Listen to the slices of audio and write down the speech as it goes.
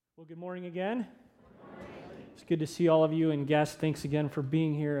Well, good morning again. It's good to see all of you and guests. Thanks again for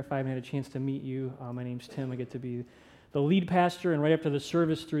being here. If I haven't had a chance to meet you, my name's Tim. I get to be the lead pastor, and right after the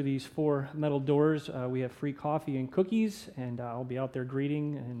service through these four metal doors, we have free coffee and cookies, and I'll be out there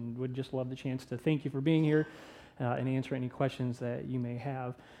greeting and would just love the chance to thank you for being here and answer any questions that you may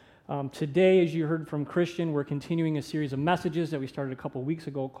have. Today, as you heard from Christian, we're continuing a series of messages that we started a couple weeks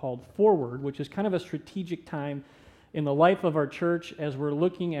ago called Forward, which is kind of a strategic time in the life of our church as we're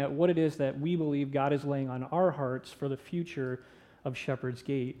looking at what it is that we believe God is laying on our hearts for the future of Shepherd's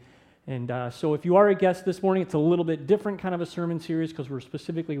Gate. And so if you are a guest this morning, it's a little bit different kind of a sermon series because we're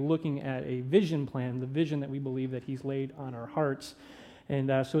specifically looking at a vision plan, the vision that we believe that He's laid on our hearts. And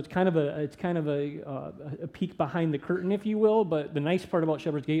so it's kind of a peek behind the curtain, if you will. But the nice part about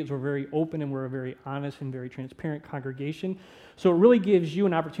Shepherd's Gate is we're very open and we're a very honest and very transparent congregation. So it really gives you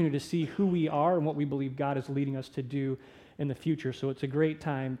an opportunity to see who we are and what we believe God is leading us to do in the future. So it's a great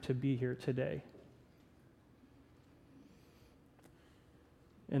time to be here today.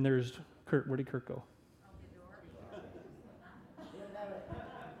 And there's Kurt. Where did Kurt go?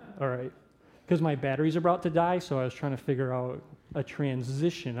 All right. Because my batteries are about to die, so I was trying to figure out a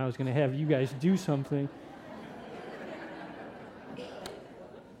transition. I was going to have you guys do something.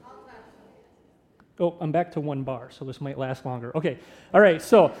 Oh, I'm back to one bar, so this might last longer. Okay, all right.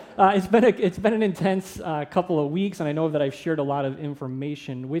 So it's been an intense couple of weeks, and I know that I've shared a lot of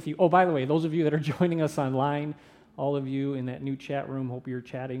information with you. Oh, by the way, those of you that are joining us online, all of you in that new chat room, hope you're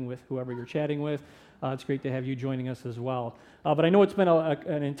chatting with whoever you're chatting with. It's great to have you joining us as well. But I know it's been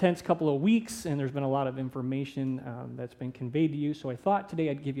an intense couple of weeks, and there's been a lot of information that's been conveyed to you. So I thought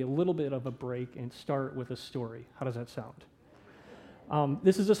today I'd give you a little bit of a break and start with a story. How does that sound?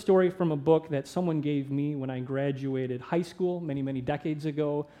 This is a story from a book that someone gave me when I graduated high school many, many decades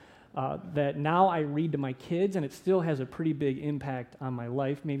ago that now I read to my kids, and it still has a pretty big impact on my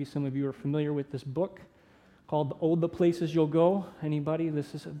life. Maybe some of you are familiar with this book called Oh, the Places You'll Go. Anybody?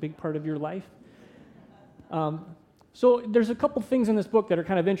 This is a big part of your life. So there's a couple things in this book that are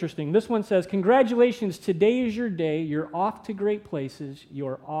kind of interesting. This one says, congratulations, today is your day. You're off to great places.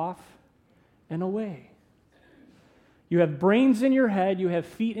 You're off and away. You have brains in your head. You have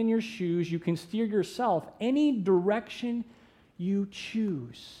feet in your shoes. You can steer yourself any direction you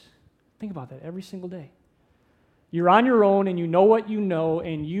choose. Think about that every single day. You're on your own, and you know what you know,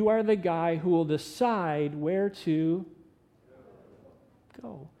 and you are the guy who will decide where to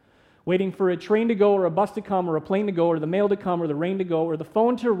go. Waiting for a train to go, or a bus to come, or a plane to go, or the mail to come, or the rain to go, or the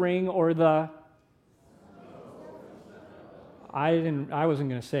phone to ring, or the... I wasn't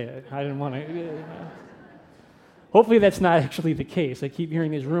going to say it. I didn't want to... Hopefully that's not actually the case. I keep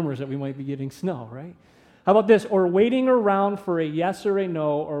hearing these rumors that we might be getting snow, right? How about this? Or waiting around for a yes or a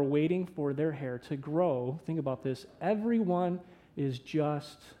no, or waiting for their hair to grow. Think about this. Everyone is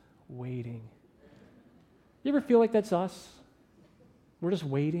just waiting. You ever feel like that's us? We're just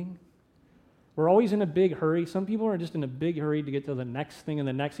waiting. We're always in a big hurry. Some people are just in a big hurry to get to the next thing and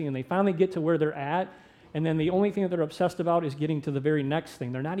the next thing, and they finally get to where they're at, and then the only thing that they're obsessed about is getting to the very next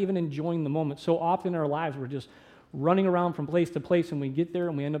thing. They're not even enjoying the moment. So often in our lives, we're just running around from place to place, and we get there,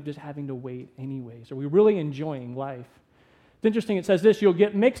 and we end up just having to wait anyways. Are we really enjoying life? It's interesting. It says this, you'll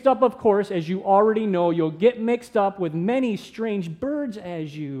get mixed up, of course, as you already know. You'll get mixed up with many strange birds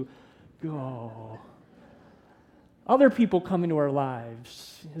as you go. Other people come into our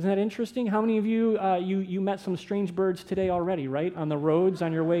lives. Isn't that interesting? How many of you, you met some strange birds today already, right? On the roads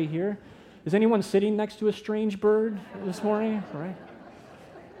on your way here? Is anyone sitting next to a strange bird this morning? Right?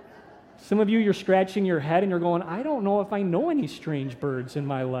 Some of you, you're scratching your head and you're going, I don't know if I know any strange birds in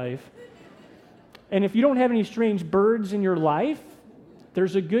my life. And if you don't have any strange birds in your life,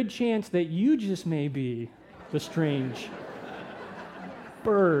 there's a good chance that you just may be the strange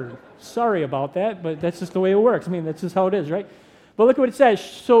bird. Sorry about that, but that's just the way it works. I mean, that's just how it is, right? But look what it says.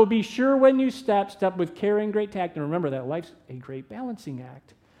 So be sure when you step with care and great tact. And remember that life's a great balancing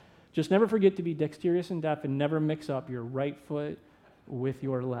act. Just never forget to be dexterous and deft and never mix up your right foot with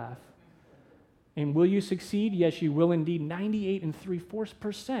your left. And will you succeed? Yes, you will indeed. 98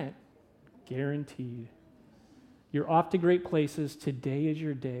 3/4% guaranteed. You're off to great places. Today is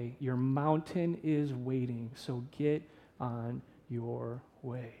your day. Your mountain is waiting. So get on your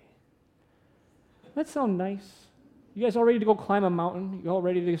way. That sounds nice. You guys all ready to go climb a mountain? You all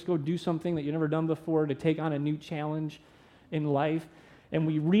ready to just go do something that you've never done before, to take on a new challenge in life? And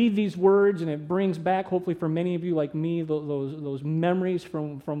we read these words, and it brings back, hopefully for many of you like me, those memories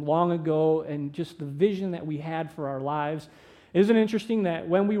from long ago and just the vision that we had for our lives. Isn't it interesting that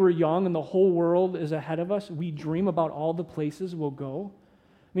when we were young and the whole world is ahead of us, we dream about all the places we'll go?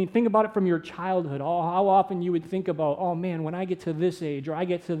 I mean, think about it from your childhood. Oh, how often you would think about, oh man, when I get to this age or I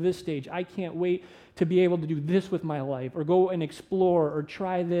get to this stage, I can't wait to be able to do this with my life or go and explore or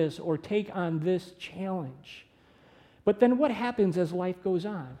try this or take on this challenge. But then what happens as life goes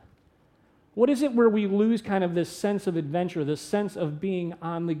on? What is it where we lose kind of this sense of adventure, this sense of being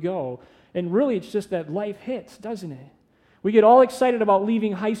on the go? And really, it's just that life hits, doesn't it? We get all excited about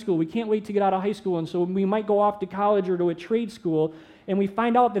leaving high school. We can't wait to get out of high school, and so we might go off to college or to a trade school, and we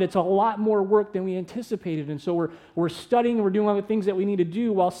find out that it's a lot more work than we anticipated. And so we're studying, and we're doing all the things that we need to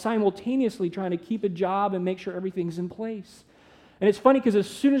do while simultaneously trying to keep a job and make sure everything's in place. And it's funny because as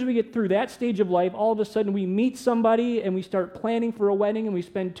soon as we get through that stage of life, all of a sudden we meet somebody and we start planning for a wedding, and we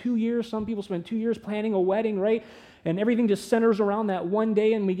spend 2 years, some people spend 2 years planning a wedding, right? And everything just centers around that one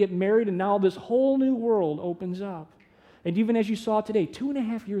day, and we get married, and now this whole new world opens up. And even as you saw today,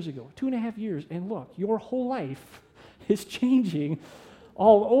 2.5 years ago, 2.5 years, and look, your whole life is changing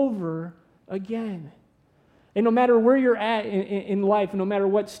all over again. And no matter where you're at in life, and no matter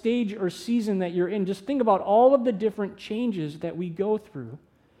what stage or season that you're in, just think about all of the different changes that we go through.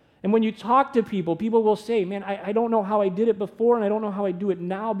 And when you talk to people, people will say, man, I don't know how I did it before, and I don't know how I do it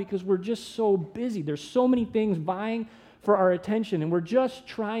now because we're just so busy. There's so many things vying for our attention, and we're just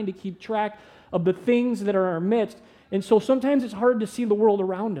trying to keep track of the things that are in our midst. And so sometimes it's hard to see the world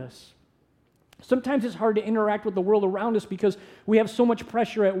around us. Sometimes it's hard to interact with the world around us because we have so much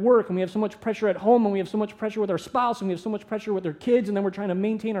pressure at work, and we have so much pressure at home, and we have so much pressure with our spouse, and we have so much pressure with our kids, and then we're trying to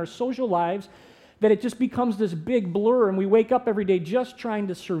maintain our social lives that it just becomes this big blur, and we wake up every day just trying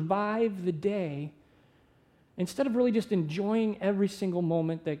to survive the day instead of really just enjoying every single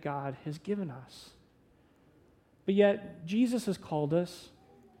moment that God has given us. But yet, Jesus has called us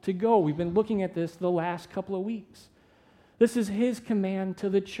to go. We've been looking at this the last couple of weeks. This is his command to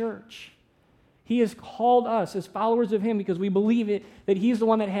the church. He has called us as followers of him because we believe that he's the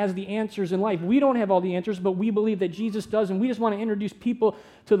one that has the answers in life. We don't have all the answers, but we believe that Jesus does, and we just want to introduce people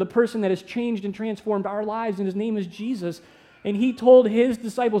to the person that has changed and transformed our lives, and his name is Jesus. And he told his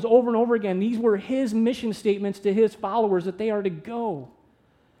disciples over and over again, these were his mission statements to his followers, that they are to go.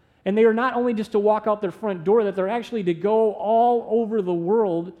 And they are not only just to walk out their front door, that they're actually to go all over the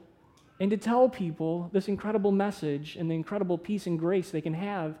world and to tell people this incredible message and the incredible peace and grace they can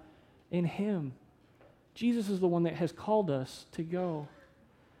have in him. Jesus is the one that has called us to go.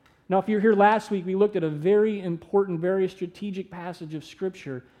 Now, if you were here last week, we looked at a very important, very strategic passage of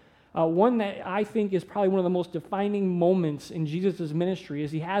Scripture. One that I think is probably one of the most defining moments in Jesus' ministry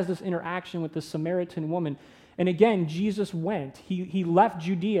is he has this interaction with the Samaritan woman. And again, Jesus went. He left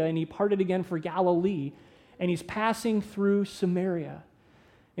Judea and he parted again for Galilee, and he's passing through Samaria.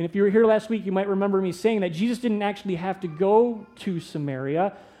 And if you were here last week, you might remember me saying that Jesus didn't actually have to go to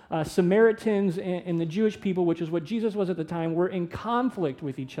Samaria. Samaritans and the Jewish people, which is what Jesus was at the time, were in conflict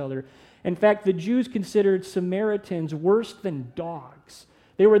with each other. In fact, the Jews considered Samaritans worse than dogs.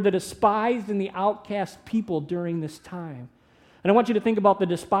 They were the despised and the outcast people during this time. And I want you to think about the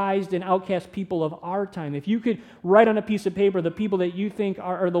despised and outcast people of our time. If you could write on a piece of paper the people that you think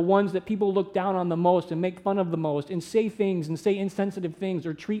are the ones that people look down on the most and make fun of the most and say things and say insensitive things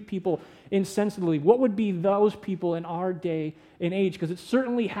or treat people insensitively, what would be those people in our day and age? Because it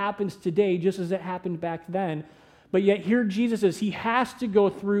certainly happens today just as it happened back then. But yet here Jesus is. He has to go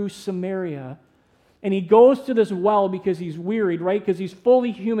through Samaria. And he goes to this well because he's wearied, right? Because he's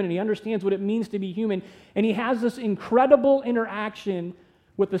fully human and he understands what it means to be human. And he has this incredible interaction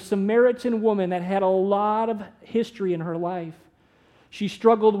with a Samaritan woman that had a lot of history in her life. She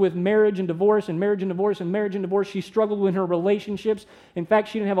struggled with marriage and divorce and marriage and divorce and marriage and divorce. She struggled with her relationships. In fact,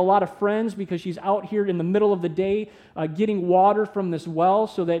 she didn't have a lot of friends because she's out here in the middle of the day getting water from this well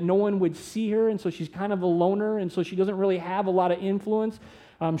so that no one would see her. And so she's kind of a loner, and so she doesn't really have a lot of influence.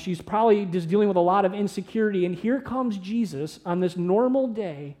 She's probably just dealing with a lot of insecurity. And here comes Jesus on this normal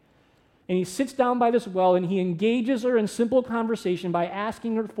day, and he sits down by this well, and he engages her in simple conversation by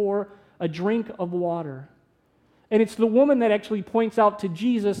asking her for a drink of water. And it's the woman that actually points out to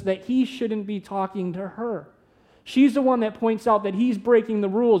Jesus that he shouldn't be talking to her. She's the one that points out that he's breaking the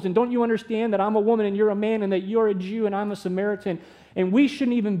rules. And don't you understand that I'm a woman and you're a man, and that you're a Jew and I'm a Samaritan, and we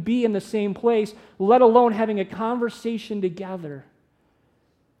shouldn't even be in the same place, let alone having a conversation together.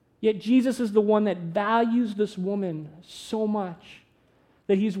 Yet Jesus is the one that values this woman so much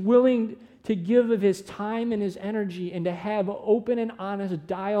that he's willing to give of his time and his energy and to have open and honest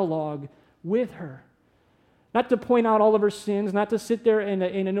dialogue with her. Not to point out all of her sins, not to sit there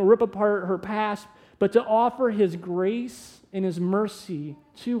and rip apart her past, but to offer his grace and his mercy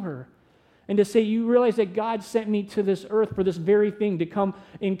to her. and to say, you realize that God sent me to this earth for this very thing, to come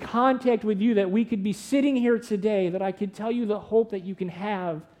in contact with you, that we could be sitting here today, that I could tell you the hope that you can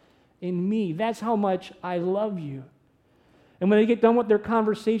have in me. That's how much I love you. And when they get done with their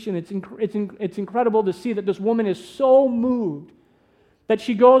conversation, it's incredible to see that this woman is so moved that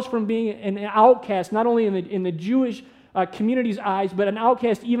she goes from being an outcast, not only in the Jewish community's eyes, but an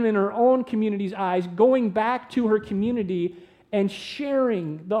outcast even in her own community's eyes, going back to her community and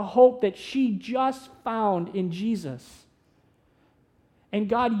sharing the hope that she just found in Jesus. And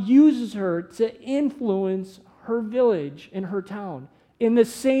God uses her to influence her village and her town in the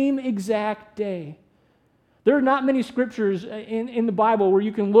same exact day. There are not many scriptures in the Bible where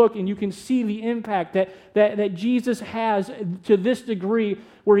you can look and you can see the impact that Jesus has to this degree,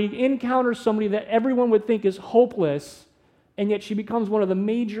 where he encounters somebody that everyone would think is hopeless, and yet she becomes one of the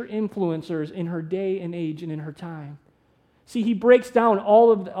major influencers in her day and age and in her time. See, he breaks down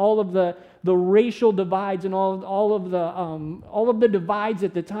all of the racial divides and all of the divides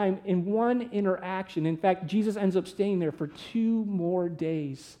at the time in one interaction. In fact, Jesus ends up staying there for 2 more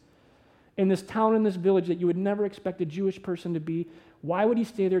days. In this town, in this village that you would never expect a Jewish person to be. Why would he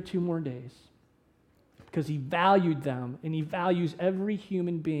stay there 2 more days? Because he valued them, and he values every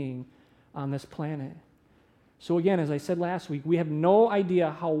human being on this planet. So again, as I said last week, we have no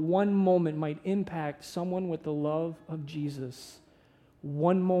idea how one moment might impact someone with the love of Jesus.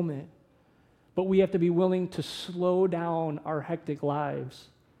 One moment. But we have to be willing to slow down our hectic lives.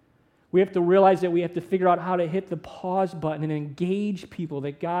 We have to realize that we have to figure out how to hit the pause button and engage people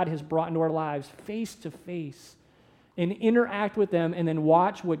that God has brought into our lives face to face and interact with them and then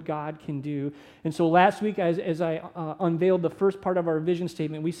watch what God can do. And so last week, as I unveiled the first part of our vision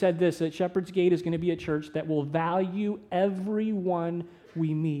statement, we said this, that Shepherd's Gate is going to be a church that will value everyone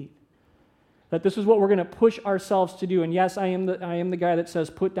we meet. That this is what we're going to push ourselves to do. And yes, I am the guy that says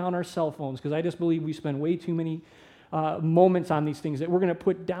put down our cell phones, because I just believe we spend way too many moments on these things, that we're going to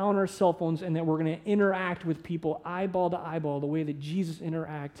put down our cell phones and that we're going to interact with people eyeball to eyeball the way that Jesus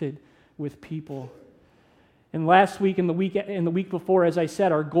interacted with people. And last week and the week before, as I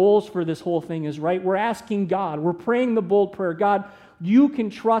said, our goals for this whole thing is, right, we're asking God, we're praying the bold prayer, God, you can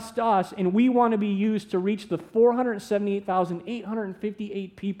trust us, and we want to be used to reach the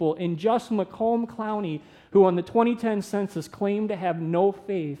 478,858 people in just Macomb County who on the 2010 census claimed to have no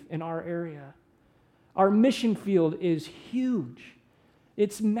faith in our area. Our mission field is huge.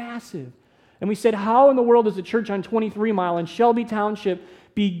 It's massive. And we said, how in the world does a church on 23 Mile in Shelby Township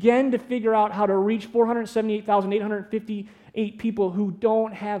begin to figure out how to reach 478,858 people who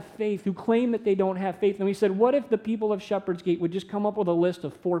don't have faith, who claim that they don't have faith? And we said, what if the people of Shepherd's Gate would just come up with a list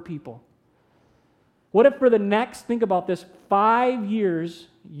of 4 people? What if for the next, think about this, 5 years,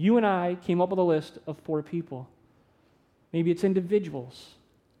 you and I came up with a list of 4 people? Maybe it's individuals.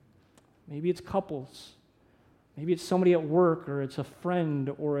 Maybe it's couples. Maybe it's somebody at work, or it's a friend,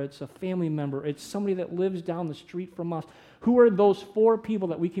 or it's a family member. It's somebody that lives down the street from us. Who are those 4 people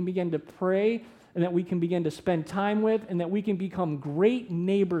that we can begin to pray and that we can begin to spend time with and that we can become great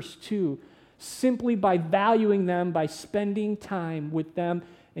neighbors to, simply by valuing them, by spending time with them?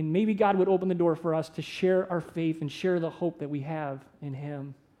 And maybe God would open the door for us to share our faith and share the hope that we have in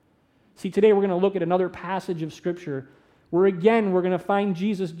Him. See, today we're going to look at another passage of Scripture where, again, we're going to find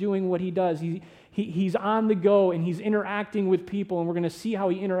Jesus doing what He does. He's on the go, and He's interacting with people, and we're going to see how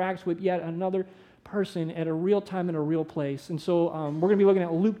He interacts with yet another person at a real time in a real place. And so we're going to be looking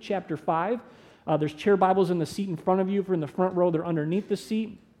at Luke chapter 5. There's chair Bibles in the seat in front of you. If you're in the front row, they're underneath the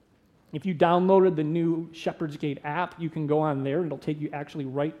seat. If you downloaded the new Shepherd's Gate app, you can go on there, and it'll take you actually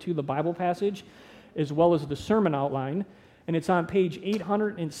right to the Bible passage, as well as the sermon outline. And it's on page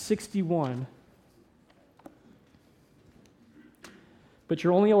 861. But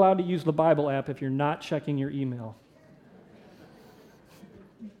you're only allowed to use the Bible app if you're not checking your email.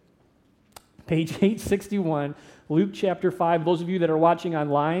 Page 861, Luke chapter 5. Those of you that are watching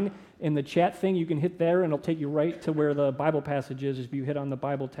online, in the chat thing, you can hit there, and it'll take you right to where the Bible passage is if you hit on the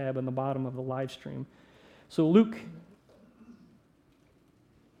Bible tab on the bottom of the live stream. So Luke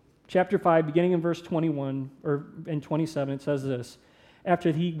chapter 5, beginning in verse 21 or in 27, it says this.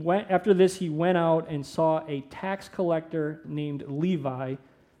 After this, he went out and saw a tax collector named Levi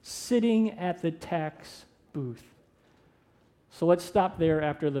sitting at the tax booth. So let's stop there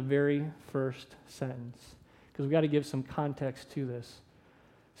after the very first sentence, because we've got to give some context to this.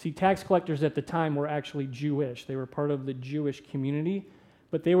 See, tax collectors at the time were actually Jewish. They were part of the Jewish community,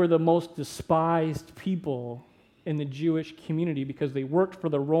 but they were the most despised people in the Jewish community because they worked for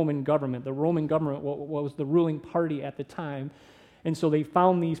the Roman government. The Roman government was the ruling party at the time. And so they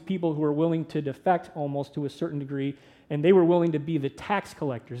found these people who were willing to defect almost to a certain degree and they were willing to be the tax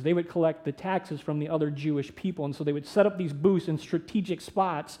collectors. They would collect the taxes from the other Jewish people, and so they would set up these booths in strategic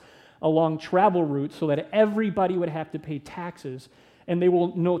spots along travel routes so that everybody would have to pay taxes. And they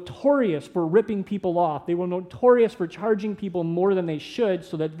were notorious for ripping people off. They were notorious for charging people more than they should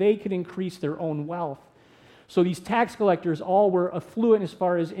so that they could increase their own wealth. So these tax collectors all were affluent as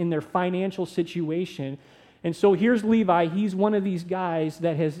far as in their financial situation. And so here's Levi. He's one of these guys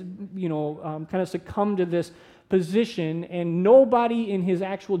that has, kind of succumbed to this position, and nobody in his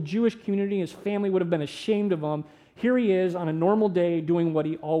actual Jewish community, his family, would have been ashamed of him. Here he is on a normal day doing what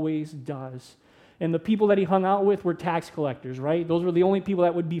he always does. And the people that he hung out with were tax collectors, right? Those were the only people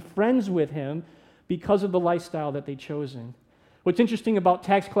that would be friends with him because of the lifestyle that they'd chosen. What's interesting about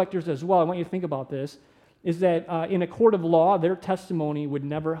tax collectors as well, I want you to think about this, is that in a court of law, their testimony would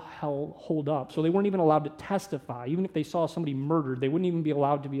never hold up. So they weren't even allowed to testify. Even if they saw somebody murdered, they wouldn't even be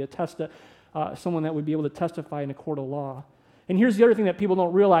allowed to be someone that would be able to testify in a court of law. And here's the other thing that people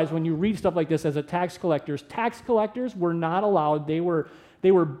don't realize when you read stuff like this as a tax collectors were not allowed. They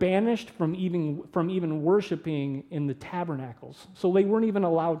were banished from even worshiping in the tabernacles. So they weren't even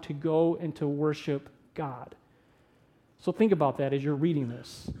allowed to go and to worship God. So think about that as you're reading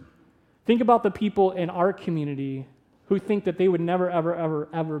this. Think about the people in our community who think that they would never, ever, ever,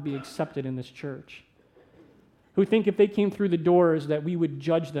 ever be accepted in this church. Who think if they came through the doors that we would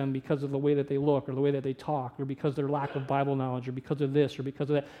judge them because of the way that they look or the way that they talk or because of their lack of Bible knowledge or because of this or because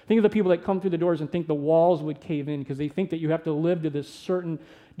of that. Think of the people that come through the doors and think the walls would cave in because they think that you have to live to this certain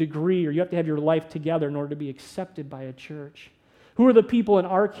degree or you have to have your life together in order to be accepted by a church. Who are the people in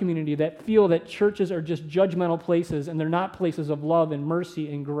our community that feel that churches are just judgmental places and they're not places of love and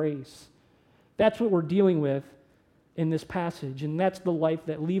mercy and grace? That's what we're dealing with in this passage, and that's the life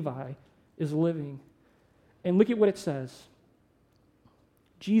that Levi is living. And look at what it says.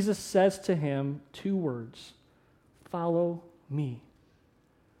 Jesus says to him 2 words, "Follow me."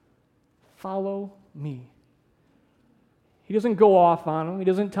 Follow me. He doesn't go off on him. He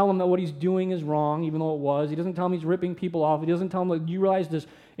doesn't tell him that what he's doing is wrong, even though it was. He doesn't tell him he's ripping people off. He doesn't tell him that you realize this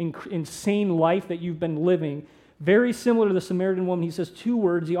insane life that you've been living. Very similar to the Samaritan woman, he says 2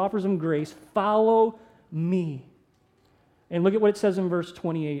 words. He offers him grace. Follow me. And look at what it says in verse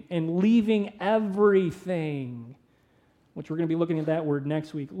 28. And leaving everything, which we're going to be looking at that word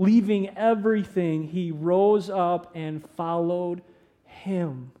next week. Leaving everything, he rose up and followed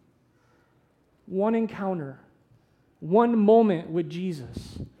him. One encounter, one moment with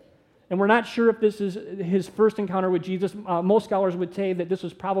Jesus. And we're not sure if this is his first encounter with Jesus. Most scholars would say that this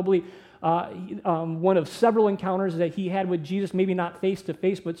was probably one of several encounters that he had with Jesus, maybe not face to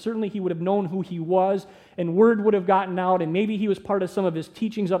face, but certainly he would have known who he was, and word would have gotten out, and maybe he was part of some of his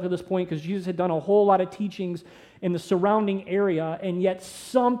teachings up to this point because Jesus had done a whole lot of teachings in the surrounding area, and yet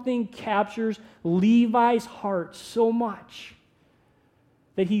something captures Levi's heart so much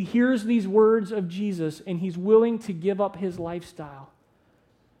that he hears these words of Jesus and he's willing to give up his lifestyle.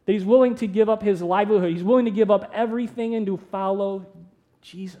 That he's willing to give up his livelihood. He's willing to give up everything and to follow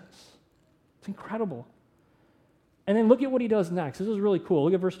Jesus. It's incredible. And then look at what he does next. This is really cool.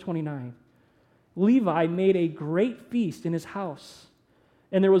 Look at verse 29. Levi made a great feast in his house,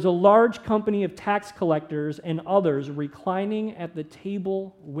 and there was a large company of tax collectors and others reclining at the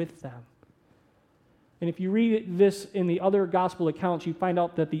table with them. And if you read this in the other gospel accounts, you find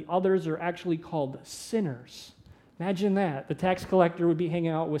out that the others are actually called sinners. Imagine that. The tax collector would be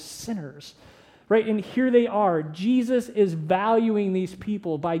hanging out with sinners. Right? And here they are. Jesus is valuing these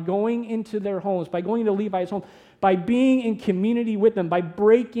people by going into their homes, by going to Levi's home, by being in community with them, by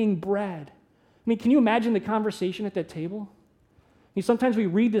breaking bread. I mean, can you imagine the conversation at that table? I mean, sometimes we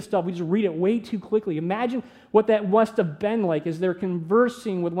read this stuff, we just read it way too quickly. Imagine what that must have been like as they're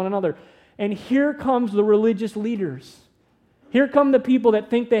conversing with one another. And here comes the religious leaders. Here come the people that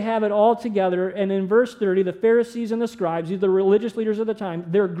think they have it all together. And in verse 30, the Pharisees and the scribes, these are the religious leaders of the time,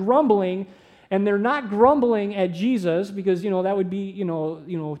 they're grumbling. And they're not grumbling at Jesus because, that would be,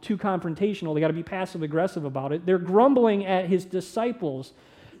 too confrontational. They got to be passive aggressive about it. They're grumbling at his disciples,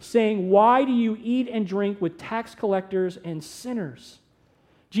 saying, "Why do you eat and drink with tax collectors and sinners?"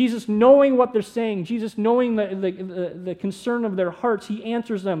 Jesus, knowing what they're saying, Jesus knowing the concern of their hearts, he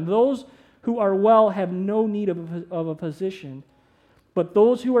answers them, "Those who are well have no need of a physician, but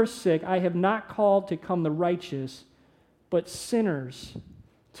those who are sick I have not called to come the righteous, but sinners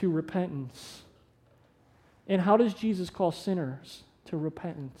to repentance." And how does Jesus call sinners to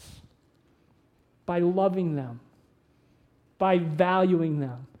repentance? By loving them, by valuing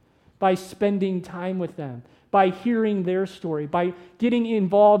them, by spending time with them, by hearing their story, by getting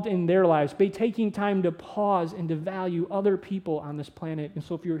involved in their lives, by taking time to pause and to value other people on this planet. And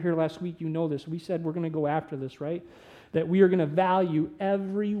so if you were here last week, you know this. We said we're going to go after this, right? that we are going to value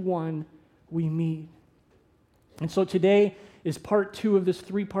everyone we meet. And so today is part 2 of this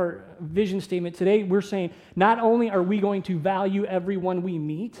 3-part vision statement. Today we're saying not only are we going to value everyone we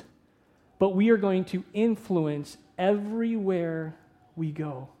meet, but we are going to influence everywhere we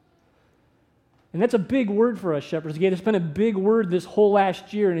go. And that's a big word for us, Shepherd's Gate. It's been a big word this whole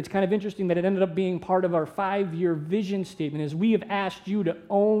last year, and it's kind of interesting that it ended up being part of our 5-year vision statement as we have asked you to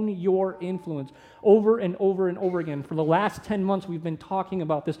own your influence over and over and over again. For the last 10 months, we've been talking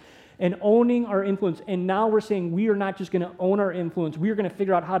about this and owning our influence. And now we're saying we are not just going to own our influence. We are going to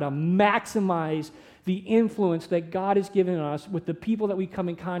figure out how to maximize the influence that God has given us with the people that we come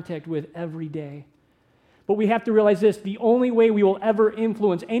in contact with every day. But we have to realize this: the only way we will ever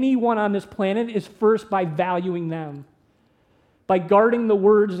influence anyone on this planet is first by valuing them, by guarding the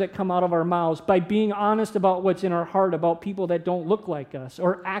words that come out of our mouths, by being honest about what's in our heart about people that don't look like us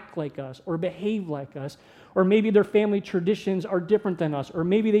or act like us or behave like us, or maybe their family traditions are different than us, or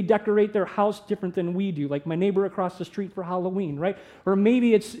maybe they decorate their house different than we do, like my neighbor across the street for Halloween, right? Or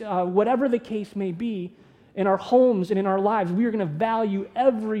maybe it's whatever the case may be, in our homes and in our lives, we are going to value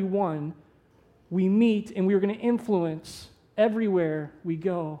everyone we meet, and we are going to influence everywhere we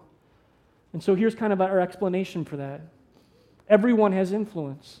go. And so here's kind of our explanation for that. Everyone has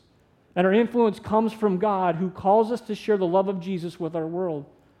influence, and our influence comes from God, who calls us to share the love of Jesus with our world.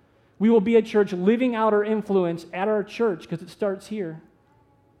 We will be a church living out our influence at our church, because it starts here,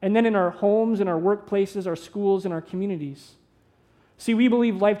 and then in our homes, in our workplaces, our schools, and our communities. See, we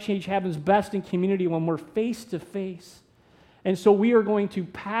believe life change happens best in community when we're face to face. And so we are going to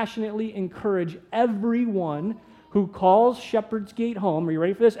passionately encourage everyone who calls Shepherd's Gate home. Are you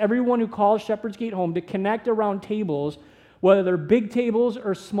ready for this? Everyone who calls Shepherd's Gate home to connect around tables, whether they're big tables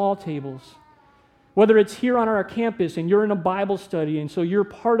or small tables. Whether it's here on our campus and you're in a Bible study, and so you're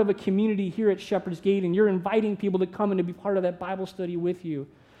part of a community here at Shepherd's Gate and you're inviting people to come and to be part of that Bible study with you.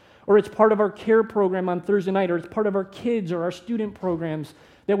 Or it's part of our care program on Thursday night, or it's part of our kids or our student programs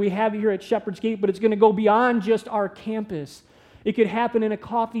that we have here at Shepherd's Gate, but it's going to go beyond just our campus. It could happen in a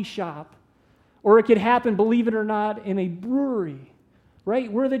coffee shop, or it could happen, believe it or not, in a brewery,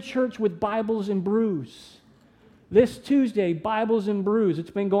 right? We're the church with Bibles and Brews. This Tuesday, Bibles and Brews. It's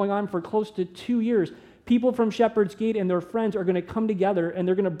been going on for close to 2 years. People from Shepherd's Gate and their friends are going to come together, and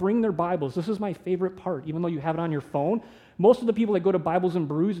they're going to bring their Bibles. This is my favorite part, even though you have it on your phone. Most of the people that go to Bibles and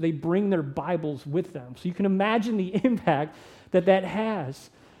Brews, they bring their Bibles with them. So you can imagine the impact that that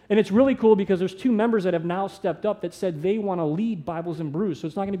has. And it's really cool because there's 2 members that have now stepped up that said they want to lead Bibles and Brews. So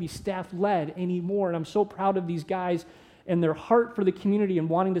it's not going to be staff-led anymore. And I'm so proud of these guys and their heart for the community and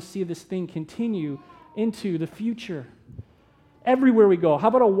wanting to see this thing continue into the future. Everywhere we go. How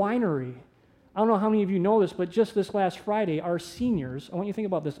about a winery? I don't know how many of you know this, but just this last Friday, our seniors, I want you to think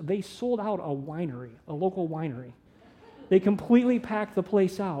about this, they sold out a winery, a local winery. They completely packed the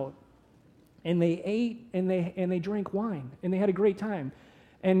place out. And they ate and they drank wine. And they had a great time.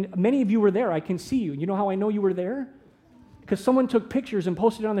 And many of you were there. I can see you. You know how I know you were there? Because someone took pictures and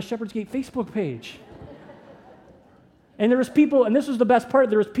posted it on the Shepherd's Gate Facebook page. And there was people, and this was the best part,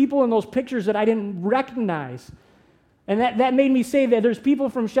 there was people in those pictures that I didn't recognize. And that made me say that there's people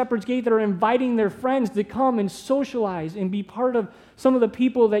from Shepherd's Gate that are inviting their friends to come and socialize and be part of some of the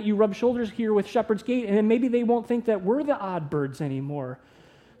people that you rub shoulders here with Shepherd's Gate, and then maybe they won't think that we're the odd birds anymore.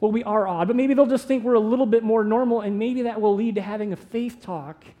 Well, we are odd, but maybe they'll just think we're a little bit more normal, and maybe that will lead to having a faith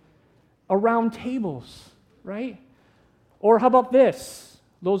talk around tables, right? Or how about this?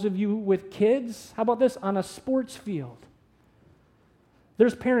 Those of you with kids, how about this? On a sports field.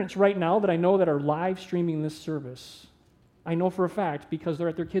 There's parents right now that I know that are live streaming this service. I know for a fact because they're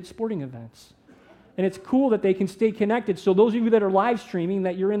at their kids' sporting events. And it's cool that they can stay connected. So those of you that are live streaming,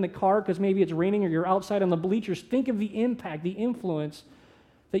 that you're in the car because maybe it's raining or you're outside on the bleachers, think of the impact, the influence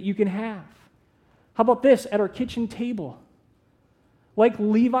that you can have. How about this at our kitchen table? Like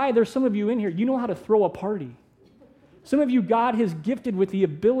Levi, there's some of you in here, you know how to throw a party. Some of you, God has gifted with the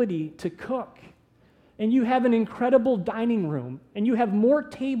ability to cook. And you have an incredible dining room, and you have more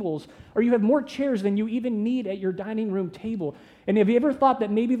tables, or you have more chairs than you even need at your dining room table. And have you ever thought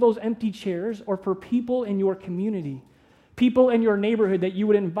that maybe those empty chairs are for people in your community, people in your neighborhood that you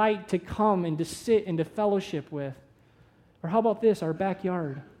would invite to come and to sit and to fellowship with? Or how about this, our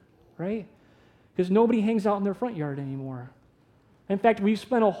backyard, right? Because nobody hangs out in their front yard anymore. In fact, we've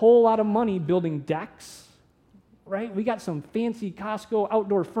spent a whole lot of money building decks, right? We got some fancy Costco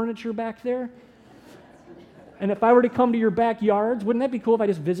outdoor furniture back there. And if I were to come to your backyards, wouldn't that be cool if I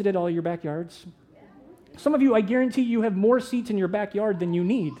just visited all your backyards? Some of you, I guarantee you have more seats in your backyard than you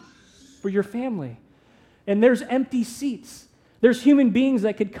need for your family. And there's empty seats. There's human beings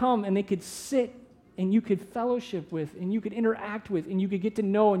that could come and they could sit and you could fellowship with, and you could interact with, and you could get to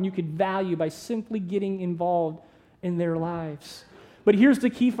know, and you could value by simply getting involved in their lives. But here's the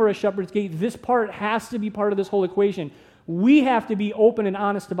key for a Shepherd's Gate. This part has to be part of this whole equation. We have to be open and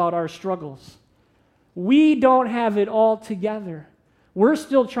honest about our struggles. We don't have it all together. We're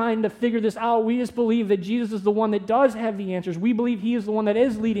still trying to figure this out. We just believe that Jesus is the one that does have the answers. We believe he is the one that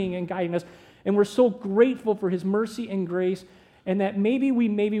is leading and guiding us. And we're so grateful for his mercy and grace, and that maybe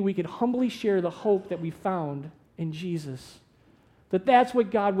we could humbly share the hope that we found in Jesus. That's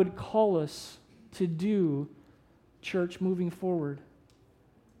what God would call us to do, church, moving forward.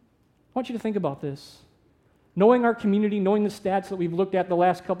 I want you to think about this. Knowing our community, knowing the stats that we've looked at the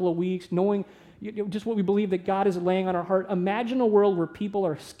last couple of weeks, knowing just what we believe that God is laying on our heart, imagine a world where people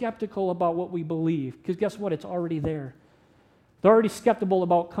are skeptical about what we believe, because guess what? It's already there. They're already skeptical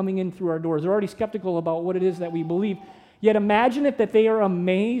about coming in through our doors. They're already skeptical about what it is that we believe. Yet imagine if that they are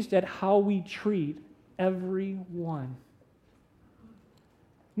amazed at how we treat everyone.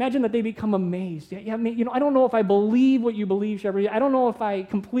 Imagine that they become amazed. I don't know if I believe what you believe, Shepherd. I don't know if I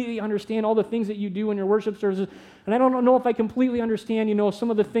completely understand all the things that you do in your worship services. And I don't know if I completely understand, some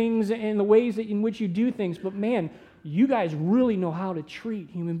of the things and the ways in which you do things. But man, you guys really know how to treat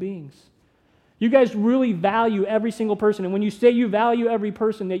human beings. You guys really value every single person. And when you say you value every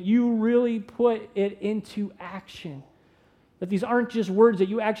person, that you really put it into action. That these aren't just words, that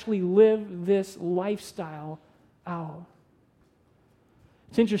you actually live this lifestyle out.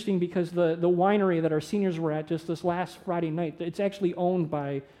 It's interesting because the winery that our seniors were at just this last Friday night, it's actually owned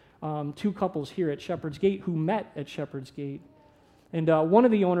by two couples here at Shepherd's Gate who met at Shepherd's Gate. And one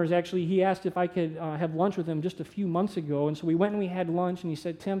of the owners actually, he asked if I could have lunch with him just a few months ago. And so we went and we had lunch, and he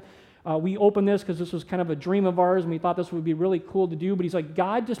said, Tim, we opened this because this was kind of a dream of ours, and we thought this would be really cool to do. But he's like,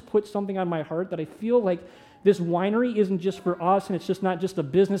 God just put something on my heart that I feel like this winery isn't just for us, and it's just not just a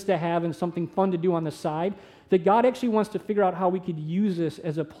business to have and something fun to do on the side, that God actually wants to figure out how we could use this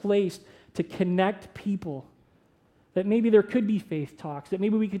as a place to connect people, that maybe there could be faith talks, that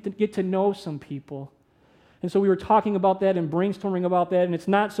maybe we could get to know some people. And so we were talking about that and brainstorming about that, and it's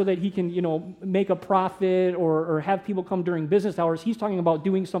not so that he can, make a profit or have people come during business hours. He's talking about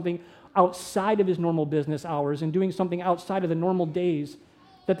doing something outside of his normal business hours and doing something outside of the normal days,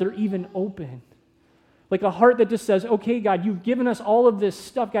 that they're even open. Like a heart that just says, okay, God, you've given us all of this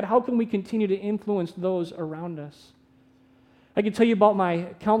stuff. God, how can we continue to influence those around us? I can tell you about my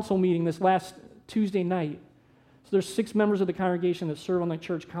council meeting this last Tuesday night. So there's 6 members of the congregation that serve on the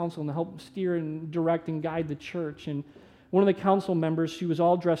church council and help steer and direct and guide the church. And one of the council members, she was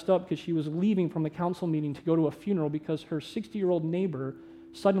all dressed up because she was leaving from the council meeting to go to a funeral because her 60-year-old neighbor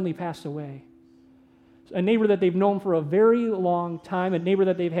suddenly passed away. A neighbor that they've known for a very long time, a neighbor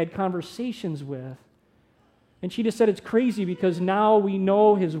that they've had conversations with. And she just said it's crazy because now we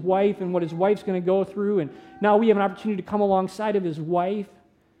know his wife and what his wife's going to go through, and now we have an opportunity to come alongside of his wife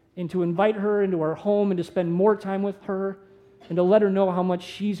and to invite her into our home and to spend more time with her and to let her know how much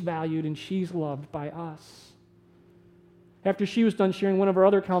she's valued and she's loved by us. After she was done sharing, one of our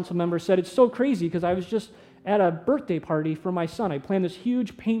other council members said, it's so crazy because I was just at a birthday party for my son. I planned this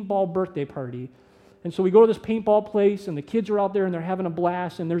huge paintball birthday party. And so we go to this paintball place, and the kids are out there, and they're having a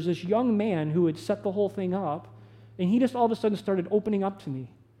blast, and there's this young man who had set the whole thing up, and he just all of a sudden started opening up to me.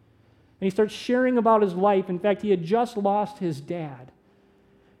 And he starts sharing about his life. In fact, he had just lost his dad.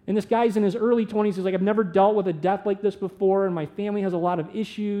 And this guy's in his early 20s. He's like, I've never dealt with a death like this before, and my family has a lot of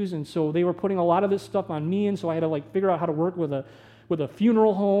issues, and so they were putting a lot of this stuff on me, and so I had to figure out how to work with a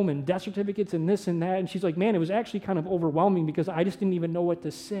funeral home and death certificates and this and that. And she's like, man, it was actually kind of overwhelming because I just didn't even know what to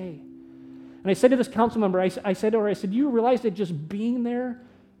say. And I said to this council member, I said to her, do you realize that just being there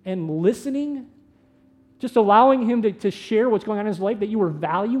and listening, just allowing him to share what's going on in his life, that you were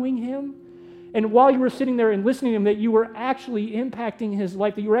valuing him? And while you were sitting there and listening to him, that you were actually impacting his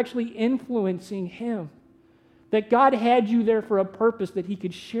life, that you were actually influencing him, that God had you there for a purpose, that he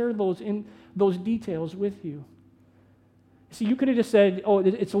could share those details with you. See, you could have just said, oh,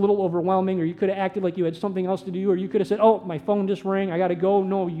 it's a little overwhelming, or you could have acted like you had something else to do, or you could have said, oh, my phone just rang, I got to go.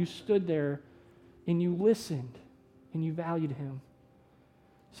 No, you stood there and you listened and you valued him.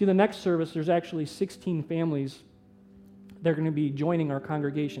 See, the next service, there's actually 16 families that are going to be joining our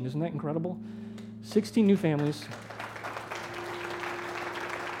congregation. Isn't that incredible? 16 new families.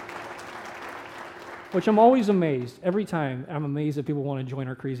 Which I'm always amazed. Every time I'm amazed that people want to join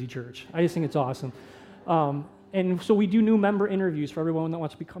our crazy church. I just think it's awesome. And so we do new member interviews for everyone that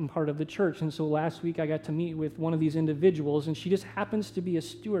wants to become part of the church. And so last week I got to meet with one of these individuals, and she just happens to be a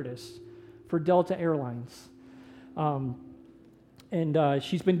stewardess for Delta Airlines.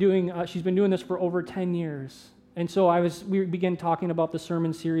 She's been doing this for over 10 years. And so we began talking about the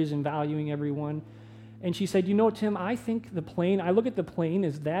sermon series and valuing everyone. And she said, Tim, I think I look at the plane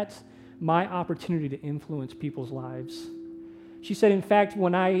as that's my opportunity to influence people's lives. She said, in fact,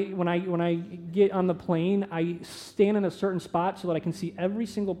 when I get on the plane, I stand in a certain spot so that I can see every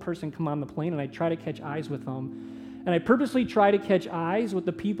single person come on the plane, and I try to catch eyes with them. And I purposely try to catch eyes with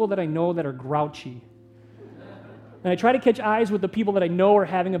the people that I know that are grouchy. And I try to catch eyes with the people that I know are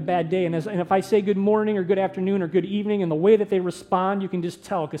having a bad day. And if I say good morning or good afternoon or good evening, and the way that they respond, you can just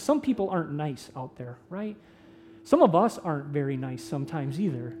tell, because some people aren't nice out there, right? Some of us aren't very nice sometimes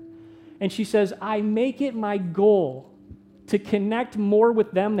either. And she says, I make it my goal to connect more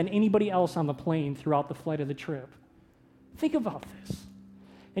with them than anybody else on the plane throughout the flight of the trip. Think about this.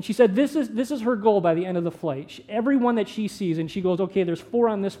 And she said this is her goal by the end of the flight. Everyone that she sees, and she goes, okay, there's 4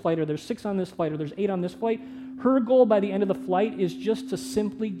 on this flight, or there's 6 on this flight, or there's 8 on this flight. Her goal by the end of the flight is just to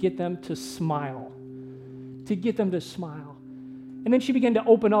simply get them to smile. To get them to smile. And then she began to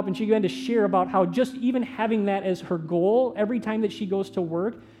open up, and she began to share about how just even having that as her goal, every time that she goes to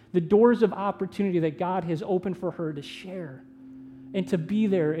work, the doors of opportunity that God has opened for her to share and to be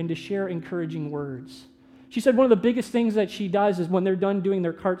there and to share encouraging words. She said one of the biggest things that she does is when they're done doing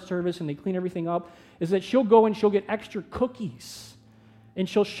their cart service and they clean everything up, is that she'll go and she'll get extra cookies and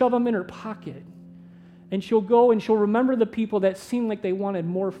she'll shove them in her pocket. And she'll go and she'll remember the people that seemed like they wanted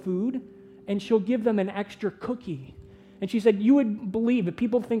more food, and she'll give them an extra cookie. And she said, you would believe that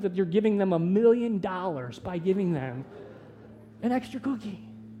people think that you're giving them $1 million by giving them an extra cookie.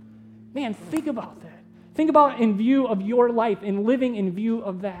 Man, think about that. Think about in view of your life and living in view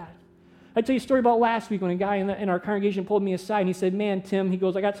of that. I tell you a story about last week when a guy in our congregation pulled me aside and he said, man, Tim, he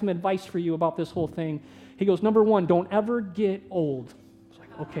goes, I got some advice for you about this whole thing. He goes, number 1, don't ever get old. I was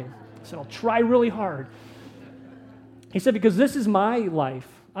like, okay. I said, I'll try really hard. He said, because this is my life.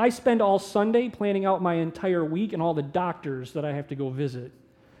 I spend all Sunday planning out my entire week and all the doctors that I have to go visit.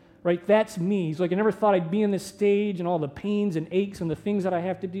 Right? That's me. He's like, I never thought I'd be in this stage and all the pains and aches and the things that I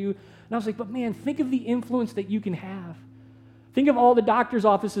have to do. And I was like, but man, think of the influence that you can have. Think of all the doctor's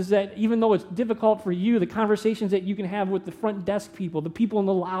offices that, even though it's difficult for you, the conversations that you can have with the front desk people, the people in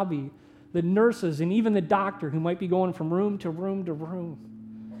the lobby, the nurses, and even the doctor who might be going from room to room to room.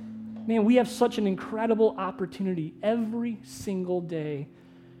 Man, we have such an incredible opportunity every single day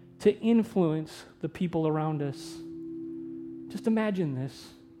to influence the people around us. Just imagine this.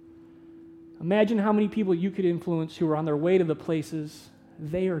 Imagine how many people you could influence who are on their way to the places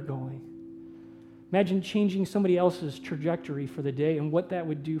they are going. Imagine changing somebody else's trajectory for the day and what that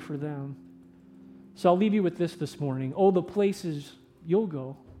would do for them. So I'll leave you with this morning. Oh, the places you'll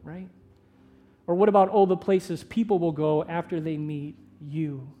go, right? Or what about, oh, the places people will go after they meet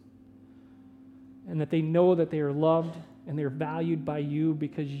you? And that they know that they are loved and they're valued by you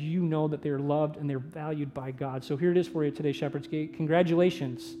because you know that they're loved and they're valued by God. So here it is for you today, Shepherd's Gate.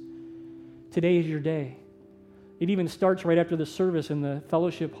 Congratulations. Today is your day. It even starts right after the service in the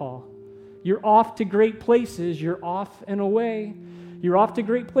fellowship hall. You're off to great places. You're off and away. You're off to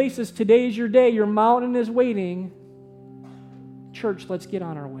great places. Today is your day. Your mountain is waiting. Church, let's get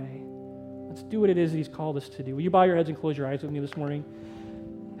on our way. Let's do what it is that He's called us to do. Will you bow your heads and close your eyes with me this morning?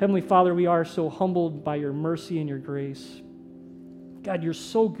 Heavenly Father, we are so humbled by your mercy and your grace. God, you're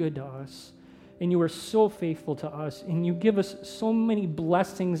so good to us, and you are so faithful to us, and you give us so many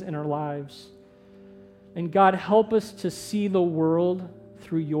blessings in our lives. And God, help us to see the world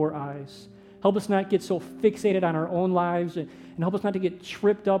through your eyes. Help us not get so fixated on our own lives, and help us not to get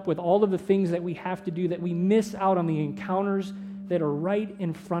tripped up with all of the things that we have to do, that we miss out on the encounters that are right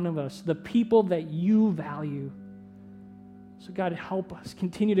in front of us, the people that you value. So God, help us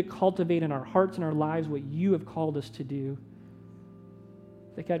continue to cultivate in our hearts and our lives what you have called us to do.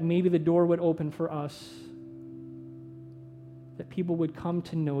 That God, maybe the door would open for us, that people would come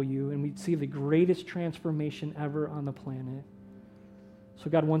to know you and we'd see the greatest transformation ever on the planet. So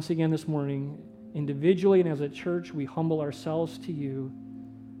God, once again this morning, individually and as a church, we humble ourselves to you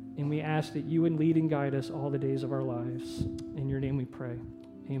and we ask that you would lead and guide us all the days of our lives. In your name we pray.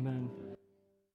 Amen.